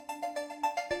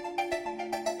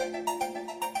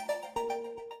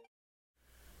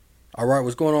All right,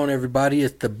 what's going on, everybody?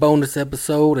 It's the bonus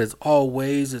episode. As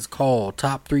always, it's called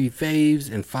Top 3 Faves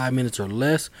in 5 minutes or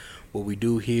less. What we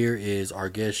do here is our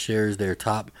guest shares their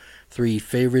top 3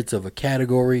 favorites of a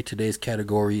category. Today's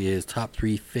category is top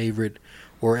 3 favorite,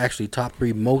 or actually top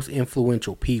 3 most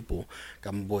influential people.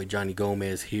 Got my boy Johnny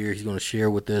Gomez here. He's going to share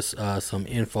with us some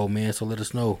info, man. So let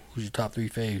us know, who's your top 3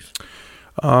 faves?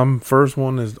 First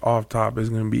one is off top is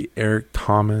going to be Eric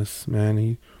Thomas, man.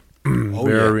 He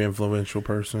very influential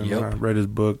person. Yep. I read his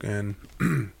book, and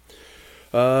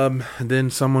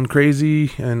then someone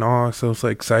crazy and also so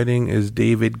exciting is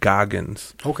David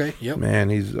Goggins. Okay, yep. Man,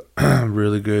 he's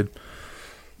really good.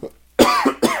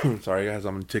 Sorry, guys,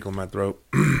 I'm tickling my throat.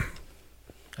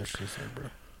 That's just it, bro.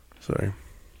 Sorry.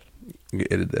 You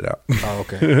can edit that out. Oh,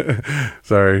 okay.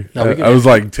 Sorry. No, I was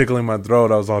like tickling my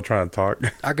throat. I was all trying to talk.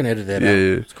 I can edit that out.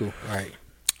 Yeah. It's cool. All right.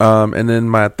 And then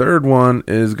my third one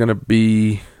is going to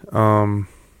be...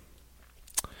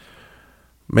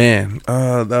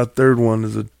 that third one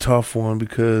is a tough one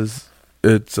because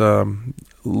it's Les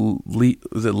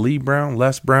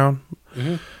Brown?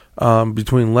 Mm-hmm.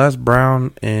 Between Les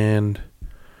Brown and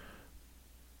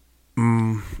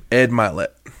Ed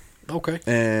Milet. Okay.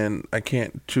 And I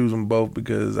can't choose them both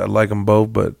because I like them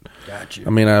both, but got you. I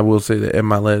mean, I will say that Ed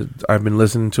Milet, I've been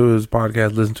listening to his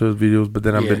podcast, listening to his videos, but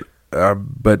then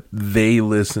but they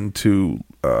listen to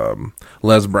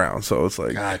Les Brown, so it's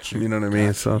like, you know what I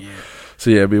mean? So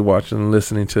yeah, be watching and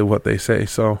listening to what they say.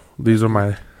 So these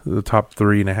are the top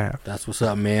 3.5. That's what's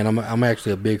up, man. I'm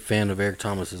actually a big fan of Eric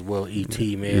Thomas as well.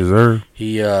 E.T., man. Yes, sir.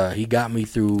 He got me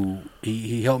through.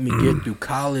 He helped me get through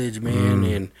college, man,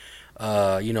 and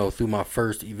through my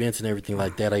first events and everything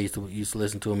like that. I used to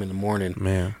listen to him in the morning,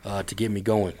 man, to get me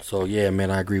going. So yeah, man,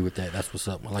 I agree with that. That's what's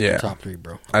up. I like the top 3,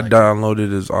 bro. I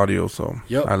downloaded his audio, so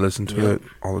yep. I listen to it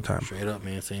all the time. Straight up,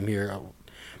 man. Same here.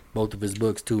 Both of his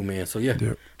books too, man. So yeah,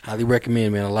 highly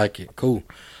recommend, man. I like it. Cool.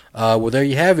 Well, there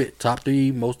you have it. Top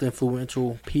 3 most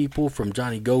influential people from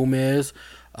Johnny Gomez.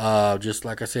 Just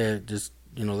like I said,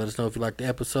 let us know if you like the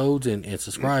episodes and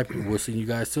subscribe. We'll see you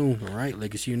guys soon. All right,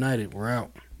 Legacy United. We're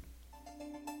out.